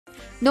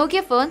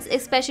Nokia phones,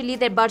 especially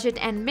their budget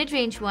and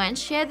mid-range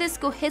ones, share this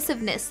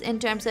cohesiveness in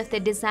terms of their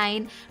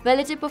design,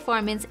 relative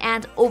performance,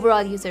 and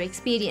overall user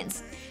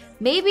experience.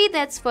 Maybe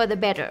that's for the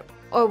better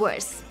or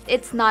worse.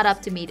 It's not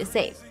up to me to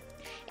say.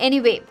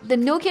 Anyway, the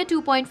Nokia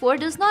 2.4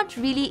 does not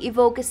really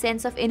evoke a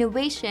sense of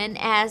innovation,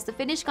 as the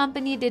Finnish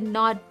company did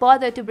not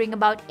bother to bring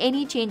about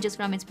any changes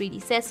from its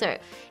predecessor,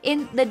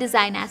 in the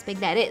design aspect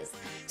that is.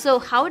 So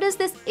how does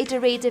this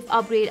iterative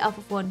upgrade of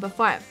a phone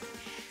perform?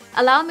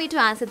 Allow me to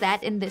answer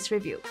that in this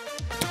review.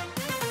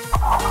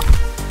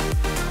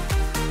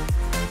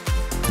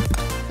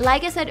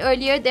 Like I said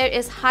earlier, there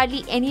is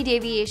hardly any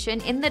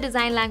deviation in the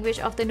design language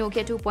of the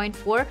Nokia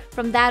 2.4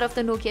 from that of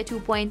the Nokia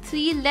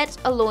 2.3, let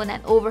alone an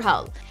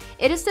overhaul.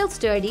 It is still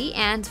sturdy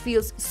and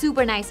feels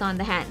super nice on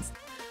the hands.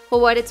 For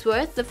what it's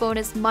worth, the phone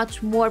is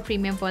much more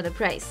premium for the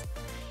price.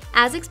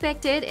 As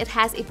expected, it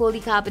has a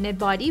polycarbonate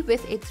body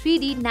with a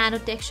 3D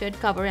nano-textured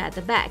cover at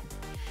the back.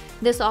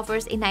 This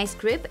offers a nice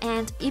grip,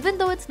 and even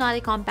though it's not a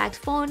compact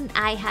phone,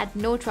 I had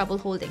no trouble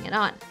holding it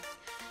on.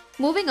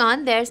 Moving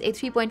on, there's a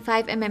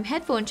 3.5mm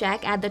headphone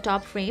jack at the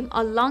top frame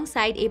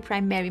alongside a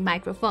primary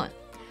microphone.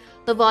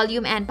 The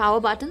volume and power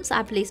buttons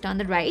are placed on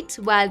the right,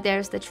 while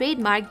there's the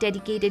trademark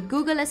dedicated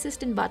Google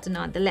Assistant button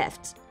on the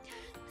left.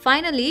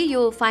 Finally,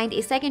 you'll find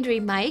a secondary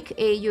mic,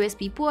 a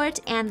USB port,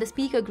 and the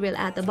speaker grill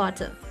at the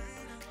bottom.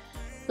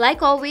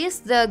 Like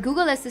always, the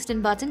Google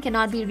Assistant button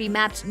cannot be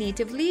remapped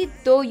natively,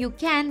 though you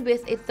can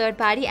with a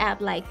third-party app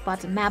like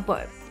Button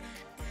Mapper.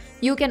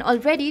 You can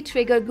already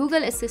trigger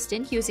Google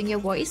Assistant using your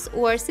voice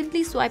or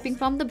simply swiping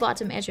from the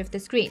bottom edge of the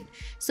screen.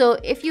 So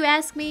if you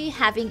ask me,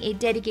 having a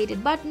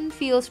dedicated button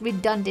feels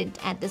redundant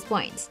at this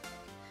point.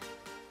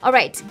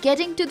 Alright,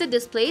 getting to the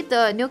display,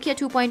 the Nokia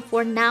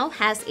 2.4 now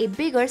has a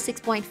bigger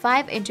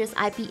 6.5 inches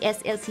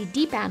IPS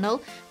LCD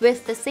panel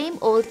with the same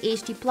old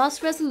HD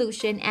Plus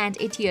resolution and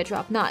a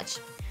teardrop notch.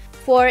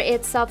 For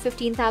its sub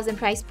 15,000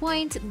 price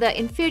point, the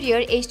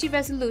inferior HD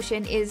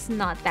resolution is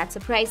not that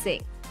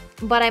surprising.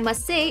 But I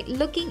must say,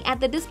 looking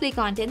at the display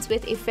contents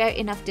with a fair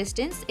enough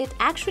distance, it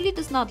actually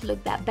does not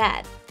look that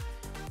bad.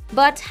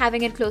 But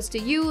having it close to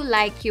you,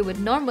 like you would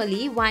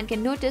normally, one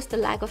can notice the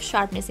lack of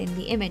sharpness in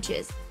the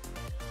images.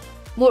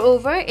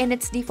 Moreover, in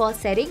its default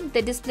setting,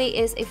 the display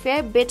is a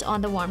fair bit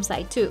on the warm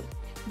side too.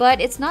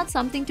 But it's not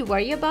something to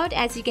worry about,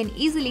 as you can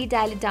easily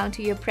dial it down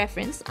to your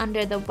preference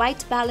under the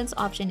white balance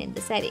option in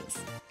the settings.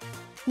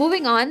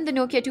 Moving on, the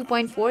Nokia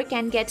 2.4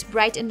 can get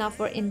bright enough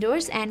for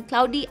indoors and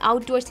cloudy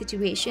outdoor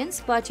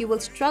situations, but you will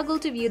struggle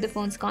to view the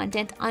phone's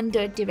content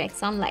under direct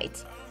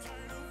sunlight.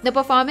 The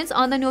performance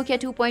on the Nokia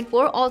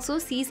 2.4 also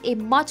sees a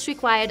much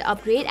required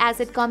upgrade, as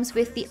it comes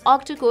with the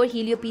Octacore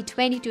Helio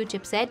P22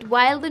 chipset,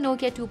 while the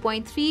Nokia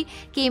 2.3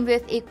 came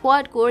with a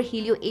quad-core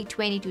Helio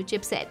A22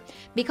 chipset.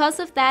 Because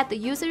of that, the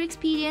user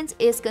experience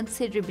is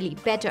considerably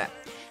better.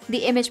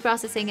 The image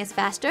processing is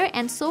faster,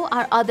 and so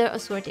are other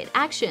assorted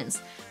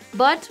actions.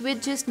 But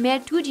with just mere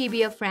 2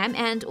 GB of RAM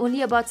and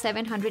only about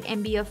 700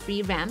 MB of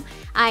free RAM,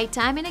 I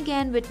time and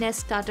again witness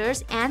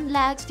stutters and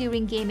lags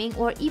during gaming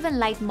or even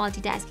light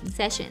multitasking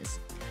sessions.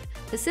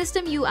 The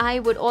system UI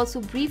would also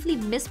briefly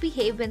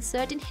misbehave when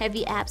certain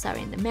heavy apps are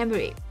in the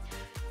memory.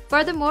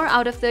 Furthermore,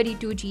 out of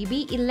 32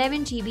 GB,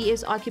 11 GB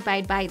is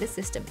occupied by the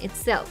system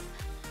itself.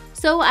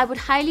 So I would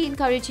highly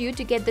encourage you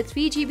to get the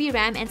 3 GB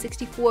RAM and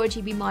 64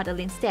 GB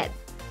model instead.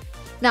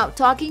 Now,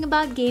 talking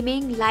about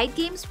gaming, light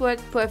games work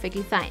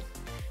perfectly fine.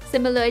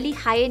 Similarly,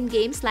 high-end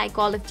games like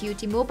Call of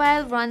Duty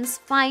Mobile runs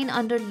fine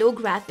under low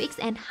graphics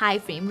and high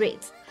frame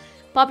rates.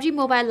 PUBG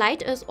Mobile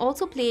Lite is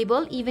also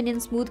playable even in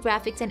smooth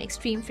graphics and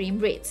extreme frame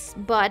rates,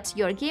 but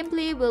your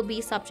gameplay will be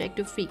subject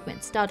to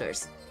frequent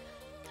stutters.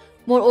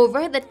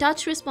 Moreover, the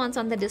touch response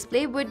on the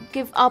display would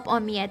give up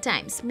on me at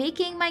times,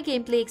 making my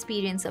gameplay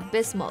experience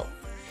abysmal.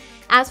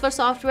 As for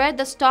software,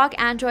 the stock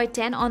Android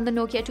 10 on the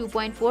Nokia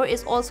 2.4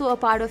 is also a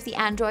part of the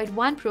Android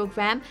One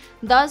program,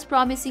 thus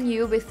promising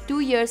you with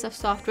 2 years of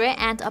software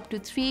and up to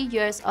 3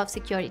 years of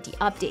security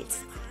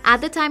updates. At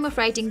the time of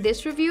writing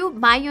this review,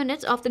 my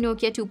unit of the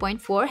Nokia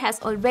 2.4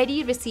 has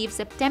already received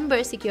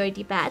September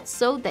security patch,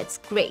 so that's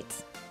great.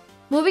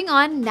 Moving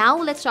on, now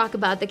let's talk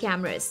about the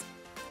cameras.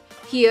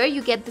 Here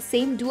you get the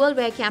same dual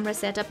rear camera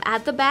setup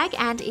at the back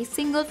and a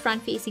single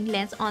front-facing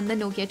lens on the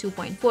Nokia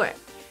 2.4.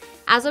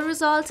 As a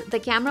result, the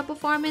camera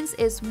performance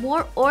is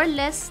more or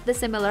less the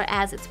similar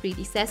as its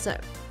predecessor.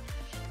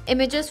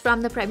 Images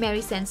from the primary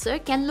sensor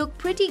can look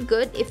pretty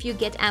good if you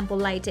get ample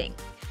lighting.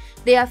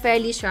 They are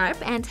fairly sharp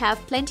and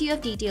have plenty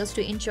of details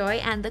to enjoy,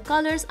 and the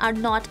colors are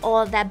not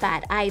all that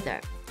bad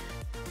either.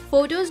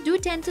 Photos do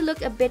tend to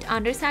look a bit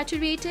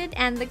undersaturated,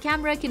 and the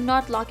camera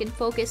cannot lock in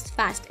focus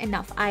fast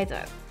enough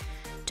either.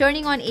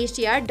 Turning on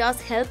HDR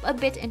does help a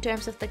bit in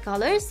terms of the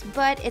colors,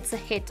 but it's a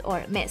hit or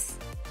a miss.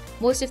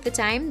 Most of the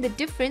time, the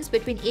difference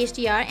between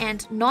HDR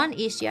and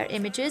non-HDR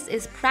images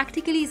is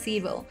practically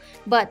zero,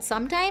 but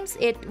sometimes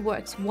it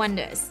works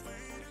wonders.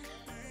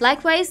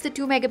 Likewise, the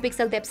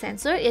 2-megapixel depth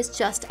sensor is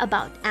just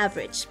about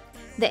average.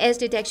 The edge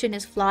detection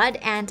is flawed,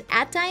 and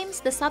at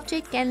times the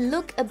subject can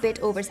look a bit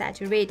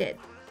oversaturated.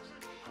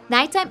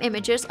 Nighttime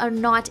images are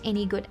not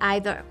any good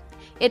either.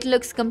 It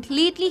looks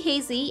completely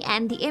hazy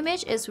and the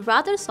image is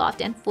rather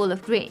soft and full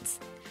of grains.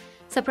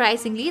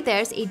 Surprisingly,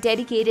 there's a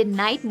dedicated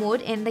night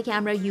mode in the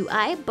camera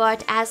UI,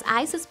 but as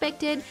I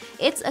suspected,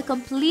 it's a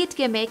complete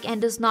gimmick and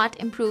does not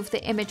improve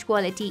the image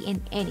quality in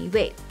any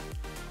way.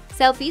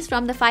 Selfies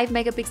from the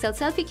 5-megapixel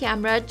selfie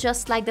camera,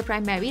 just like the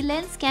primary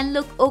lens, can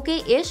look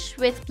okay-ish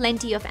with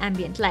plenty of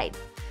ambient light.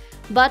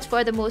 But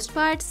for the most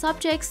part,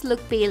 subjects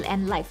look pale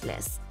and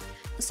lifeless.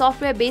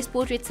 Software-based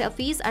portrait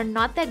selfies are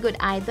not that good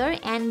either,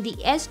 and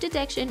the edge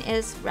detection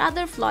is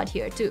rather flawed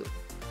here too.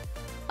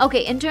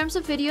 Okay, in terms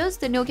of videos,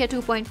 the Nokia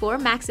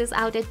 2.4 maxes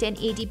out at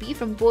 1080p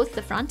from both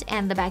the front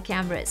and the back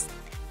cameras.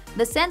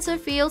 The sensor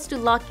fails to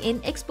lock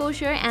in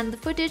exposure and the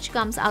footage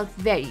comes out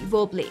very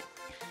wobbly.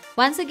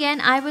 Once again,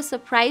 I was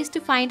surprised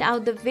to find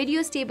out the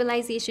video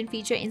stabilization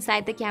feature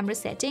inside the camera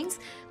settings,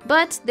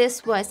 but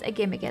this was a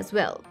gimmick as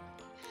well.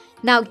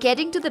 Now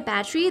getting to the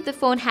battery, the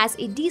phone has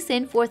a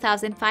decent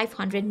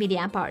 4500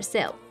 mAh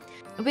cell.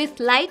 With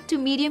light to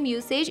medium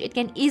usage, it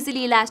can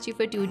easily last you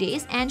for 2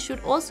 days and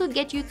should also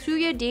get you through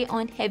your day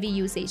on heavy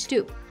usage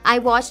too. I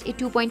watched a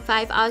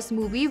 2.5 hours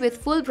movie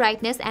with full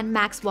brightness and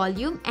max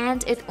volume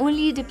and it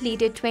only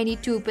depleted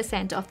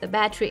 22% of the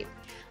battery.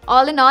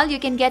 All in all, you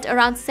can get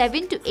around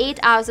 7 to 8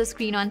 hours of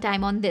screen on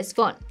time on this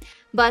phone.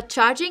 But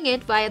charging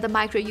it via the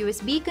micro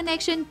USB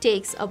connection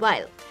takes a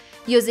while.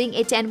 Using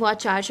a 10-watt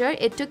charger,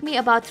 it took me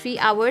about 3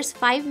 hours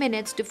 5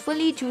 minutes to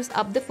fully juice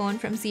up the phone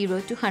from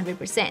 0 to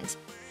 100%.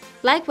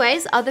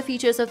 Likewise, other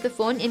features of the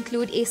phone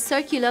include a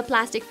circular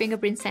plastic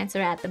fingerprint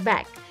sensor at the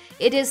back.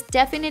 It is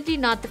definitely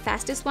not the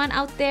fastest one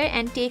out there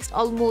and takes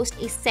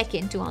almost a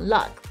second to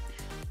unlock.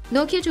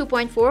 Nokia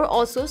 2.4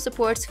 also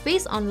supports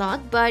face unlock,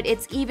 but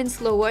it's even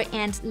slower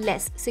and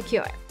less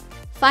secure.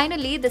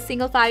 Finally, the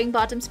single-firing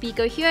bottom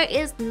speaker here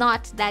is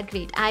not that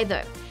great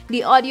either.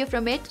 The audio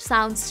from it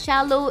sounds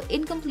shallow,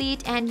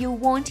 incomplete, and you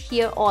won't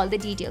hear all the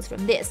details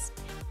from this.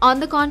 On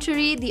the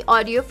contrary, the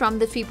audio from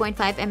the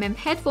 3.5mm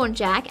headphone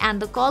jack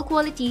and the call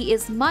quality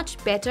is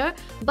much better,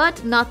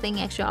 but nothing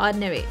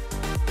extraordinary.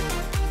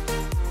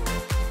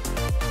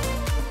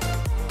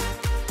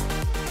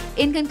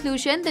 In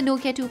conclusion, the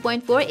Nokia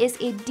 2.4 is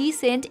a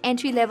decent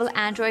entry-level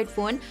Android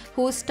phone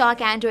whose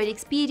stock Android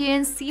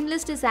experience,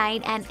 seamless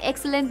design, and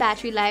excellent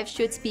battery life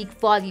should speak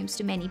volumes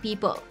to many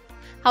people.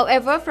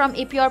 However, from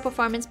a pure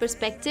performance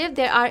perspective,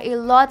 there are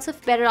lots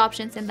of better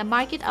options in the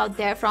market out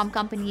there from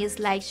companies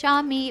like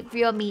Xiaomi,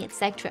 Realme,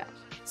 etc.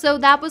 So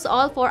that was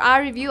all for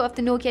our review of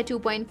the Nokia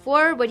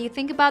 2.4. What do you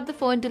think about the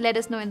phone? Do let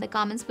us know in the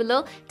comments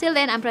below. Till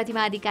then, I'm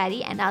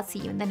Pratima and I'll see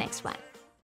you in the next one.